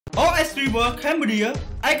OSRiver Cambodia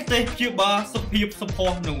ឯកទេសព្យាបាលសុខភាពសម្ផ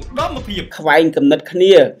ស្សនិងឧត្តមភាពខ្វែងគំនិតគ្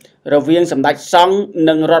នារវាងសម្ដេចសង្ឃ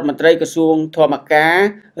និងរដ្ឋមន្ត្រីក្រសួងធម្មការ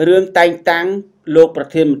រឿងតែងតាំងលោកប្រ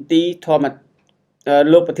ធានមន្ត្រីធ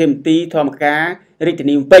ម្មការរាជធា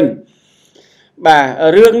នីភ្នំពេញបាទ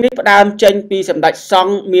រឿងនេះផ្ដើមចេញពីសម្ដេចស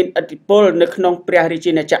ង្ឃមានឥទ្ធិពលនៅក្នុងព្រះរា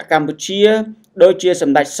ជាណាចក្រកម្ពុជាដូចជាស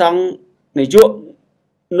ម្ដេចសង្ឃនាយក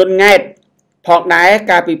នុនង៉ែតផងដែរ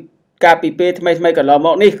កាលពីពេលថ្មីកន្លងម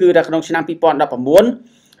កនេះគឺនៅក្នុងឆ្នាំ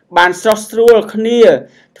2019បានស្រោះស្រួលគ្នា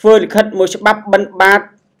ធ្វើលិខិតមួយច្បាប់បិណ្ឌបាត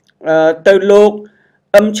ទៅលោក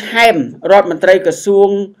អឹមឆែមរដ្ឋមន្ត្រីក្រសួង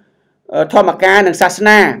ធម្មការនិងសាស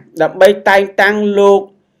នាដើម្បីតែងតាំងលោក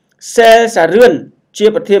សេលសារឿនជា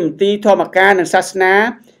ប្រធានមន្ត្រីធម្មការនិងសាសនា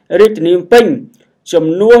រាជធានីភ្នំពេញជំ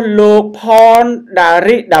នួសលោកផន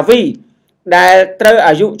ដាវីដែលត្រូវ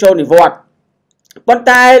អាយុចូលនិវត្តន៍ប៉ុន្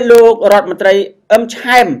តែលោករដ្ឋមន្ត្រីអឹម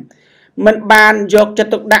ឆែមមិនបានយកចិត្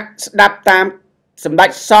តទុកដាក់ស្ដាប់តាមសម្ដេច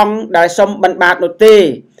សង្ឃដែលសុំបិណ្ឌបាតនោះទេ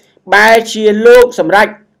បែរជាលោកសម្រេច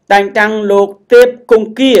តែងតាំងលោកទេពគ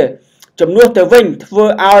ង្គាជំនួសទៅវិញធ្វើ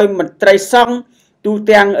ឲ្យមន្ត្រីសង្ឃទូ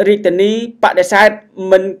ទាំងរាជធានីបដិសេធ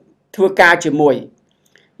មិនធ្វើការជាមួយ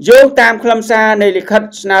យោងតាមខ្លឹមសារនៃលិខិត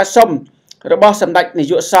ស្នើសុំរបស់សម្ដេចនា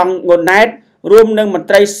យកសង្ឃងុនណែតរួមនឹងមន្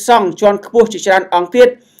ត្រីសង្ឃជាន់ខ្ពស់ជាច្រើនអង្គទៀត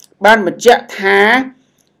បានបញ្ជាក់ថា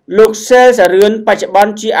លោកសេលសារឿនបច្ចុប្បន្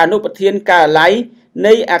នជាអនុប្រធានការិយាល័យ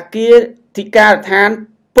នៃអគារធិការដ្ឋាន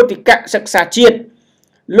ពុទ្ធិកសិក្សាជាតិ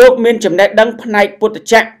លោកមានចំណេះដឹងផ្នែកពុទ្ធ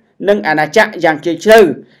ចក្រនិងអាណាចក្រយ៉ាងជ្រាលជ្រៅ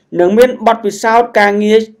និងមានបទពិសោធន៍ការ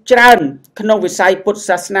ងារច្រើនក្នុងវិស័យពុទ្ធ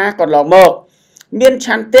សាសនាកន្លងមកមានឆ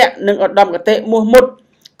ន្ទៈនិងឧត្តមគតិមោះមុត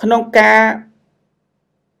ក្នុងការ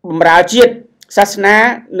បម្រើជាតិសាសនា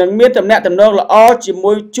និងមានទំនាក់ទំនងល្អជា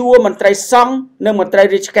មួយជួរមន្ត្រីសង្ឃនិងមន្ត្រី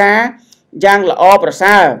រាជការយ៉ាងល្អប្រ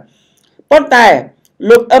សើរប៉ុន្តែ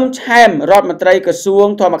លោកអឹមឆែមរដ្ឋមន្ត្រីក្រសួង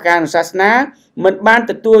ធម្មការនិងសាសនាមិនបាន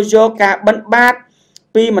ទទួលយកការបិណ្ឌបាត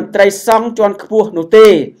ពីមន្ត្រីសង្ឃជាន់ខ្ពស់នោះទេ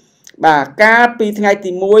បាទកាលពីថ្ងៃទី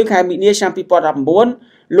1ខែមិនិនាឆ្នាំ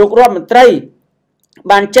2019លោករដ្ឋមន្ត្រី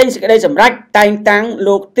បានចេញសេចក្តីសម្រេចតែងតាំង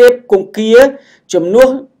លោកទេពគង្គាជំនួស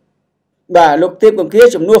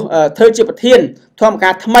ធ្វើជាប្រធានធម្មកា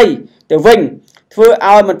រថ្មីទៅវិញធ្វើ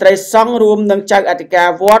ឲ្យមន្ត្រីសង្ឃរួមនឹងចៅអធិការ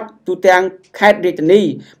វត្តទូទាំងខេត្តរាជធានី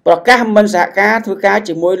ប្រកាសមិនសហការធ្វើការ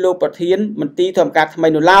ជាមួយលោកប្រធានមន្ត្រីធម្មការថ្មី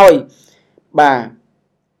នោះឡើយបាទអ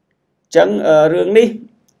ញ្ចឹងរឿងនេះ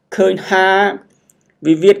ឃើញថា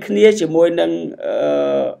វិវាទគ្នាជាមួយនឹង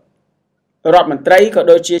រដ្ឋមន្ត្រីក៏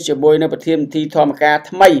ដូចជាជាមួយនឹងប្រធានមន្ត្រីធម្មការ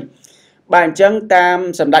ថ្មីបាទអញ្ចឹងតាម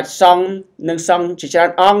សម្ដេចសង្ឃនិងសង្ឃជាច្រើន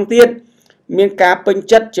អង្គទៀតមានការពេញ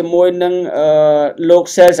ចិត្តជាមួយនឹងលោក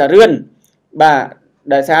សេលសារឿនបាទ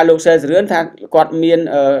ដែលថាលោកសេលសារឿនថាគាត់មាន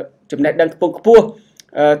ចំណេះដឹងខ្ពង់ខ្ពស់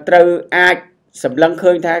ត្រូវអាចសម្លឹង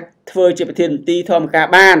ឃើញថាធ្វើជាប្រធានមន្ត្រីធម្មការ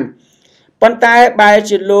បានប៉ុន្តែបែរ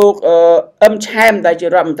ជាលោកអឹមឆែមដែលជា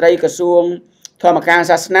រដ្ឋមន្ត្រីក្រសួងធម្មការ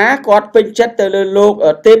សាសនាគាត់ពេញចិត្តទៅលើលោក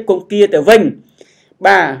ទេពគង្គាទៅវិញ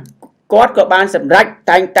បាទគាត់ក៏បានសម្រេច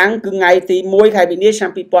តែងតាំងគឺថ្ងៃទី1ខែមីនាឆ្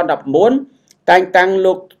នាំ2019តែងតាំង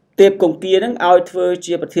លោកទេពគង្គានឹងឲ្យធ្វើ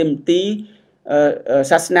ជាប្រធានមន្ត្រី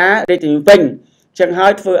សាសនារាជធានីភ្នំពេញចឹងហើ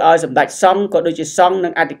យធ្វើឲ្យសម្ដេចសង្ឃក៏ដូចជាសង្ឃនិ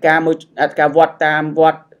ងអធិការវត្តតាមវ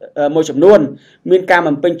ត្តមួយចំនួនមានការ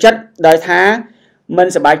មិនពេញចិត្តដោយថាមិន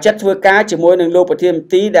សប្បាយចិត្តធ្វើការជាមួយនឹងលោកប្រធានមន្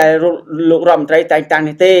ត្រីដែលលោករដ្ឋមន្ត្រីតែងតាំង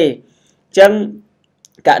នេះទេអញ្ចឹង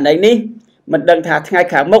ករណីនេះមិនដឹងថាថ្ងៃ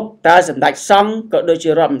ខាងមុខតើសម្ដេចសង្ឃក៏ដូចជា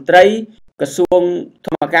រដ្ឋមន្ត្រីក្រសួងធ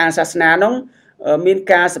ម្មការសាសនានោះមាន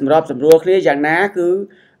ការសម្របសម្រួលគ្នាយ៉ាងណាគឺ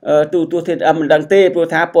ទូទស្សន៍ TNM មិនដឹងទេព្រោះ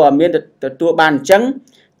ថាព័ត៌មានទទួលបានអញ្ចឹង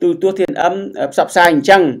ទូទស្សន៍ TNM ផ្សព្វផ្សាយអញ្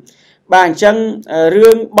ចឹងបាទអញ្ចឹងរឿ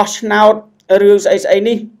ងបោះឆ្នោតរឿងស្អី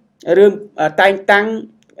នេះរឿងតែងតាំង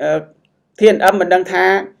TNM មិនដឹងថា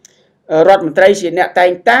រដ្ឋមន្ត្រីជាអ្នកតែ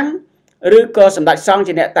ងតាំងឬក៏សម្ដេចសង្ឃ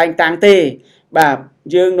ជាអ្នកតែងតាំងទេបាទ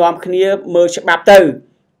យើងនាំគ្នាមើលច្បាប់ទៅ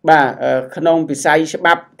បាទក្នុងវិស័យច្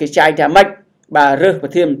បាប់គេចែងថាម៉េចបាទរើសប្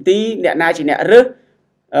រធានមន្ត្រីអ្នកណាជាអ្នករើស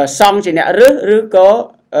សង្ឃជាអ្នករើសឬក៏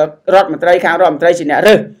រដ្ឋមន្ត្រីខាងរដ្ឋមន្ត្រីជាអ្នក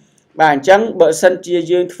រើសបាទអញ្ចឹងបើសិនជា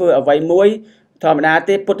យើងធ្វើអ្វីមួយធម្មតា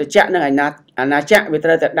ទេពុទ្ធចក្រនិងអាណាចក្រវាត្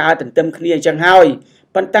រូវតែដើរទន្ទឹមគ្នាអញ្ចឹងហើយ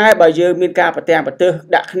ប៉ុន្តែបើយើងមានការប្រទាំងប្រទើស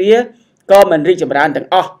ដាក់គ្នាក៏មិនរីកចម្រើនទាំង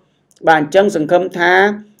អស់បាទអញ្ចឹងសង្ឃឹមថា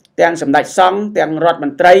ទាំងសម្ដេចសង្ឃទាំងរដ្ឋម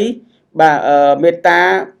ន្ត្រីបាទមេត្តា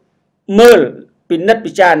មើលពិនិត្យ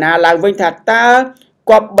ពិចារណាឡើងវិញថាតើ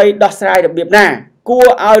គប្បីដោះស្រាយរបៀបណាគួរ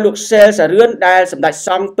ឲ្យលោកសេលសារឿនដែលសម្ដេចស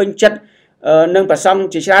ង្ឃពេញចិត្តនិងប្រសង់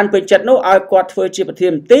ជាច្រើនពេញចិត្តនោះឲ្យគាត់ធ្វើជាប្រធា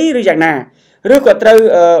នមន្ត្រីឬយ៉ាងណាឬក៏ត្រូវ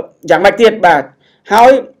យ៉ាងម៉េចទៀតបាទហើ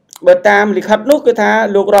យបើតាមលិខិតនោះគឺថា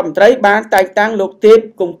លោករដ្ឋមន្ត្រីបានតែងតាំងលោកទេព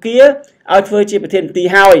គង្គាឲ្យធ្វើជាប្រធានមន្ត្រី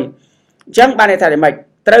ហើយអញ្ចឹងបានន័យថាម៉េច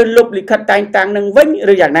ត្រូវលុបលិខិតតែងតាំងនឹងវិញ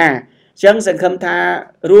ឬយ៉ាងណាចឹងសង្ឃឹមថា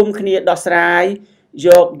រួមគ្នាដោះស្រាយយ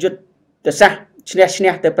កយុទ្ធសាស្ត្រឈ្នះឈ្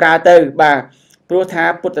នះទៅប្រើទៅបាទព្រោះថា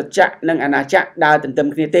ពុទ្ធចក្រនិងអាណាចក្រដើរទន្ទឹម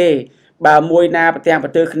គ្នាទេបើមួយណាប្រទាំងប្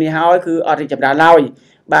រទើគ្នាហើយគឺអត់រីកចម្រើនឡើយ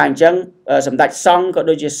បាទអញ្ចឹងសម្ដេចសង្ឃក៏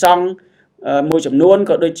ដូចជាសង្ឃមួយចំនួន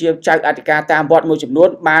ក៏ដូចជាចៅអធិការតាមវត្តមួយចំនួន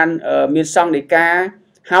បានមានសង្ឃដីកា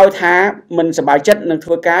ហៅថាមិនសប្បាយចិត្តនឹងធ្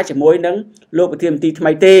វើការជាមួយនឹងលោកប្រធានមន្ត្រីថ្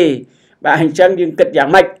មីទេបាទអញ្ចឹងយើងគិតយ៉ាង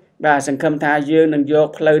ម៉េចបាទសង្ឃឹមថាយើងនឹងយក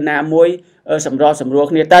ផ្លូវណាមួយសម្រួល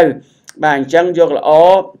គ្នាទៅបាទអញ្ចឹងយកល្អ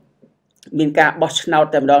មានការបោះឆ្នោត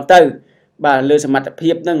តែម្ដងទៅបាទលើសមត្ថ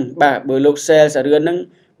ភាពនឹងបាទបើលោកសែលសារឿននឹង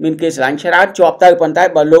មានគេស្រឡាញ់ច្រើនជាប់ទៅប៉ុន្តែ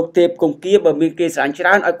បើលោកទេពគង្គីបើមានគេស្រឡាញ់ច្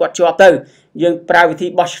រើនឲ្យគាត់ជាប់ទៅយើងប្រើវិធី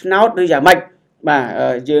បោះឆ្នោតឬយ៉ាងម៉េចបាទ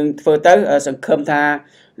យើងធ្វើទៅសង្ឃឹមថា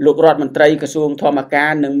លោករដ្ឋមន្ត្រីក្រសួងធម្មកា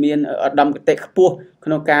រនឹងមានឧត្តមគតិខ្ពស់ក្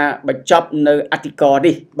នុងការបញ្ចប់នៅអធិការ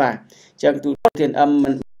នេះបាទអញ្ចឹងទូធានអឹមមិ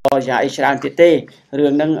នបរិយាយច្រើនទៀតទេរឿ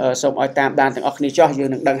ងហ្នឹងសូមឲ្យតាមដានទាំងអស់គ្នាចោះយើង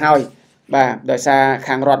នឹងដឹងហើយបាទដោយសារ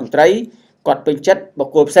ខាងរដ្ឋមន្ត្រីគាត់ពេញចិត្តបុ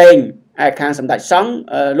គ្គលផ្សេងហើយខាងសម្ដេចសង្ឃ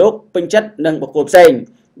លោកពេញចិត្តនឹងបុគ្គលផ្សេង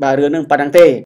បាទរឿងហ្នឹងប៉ុណ្ណឹងទេ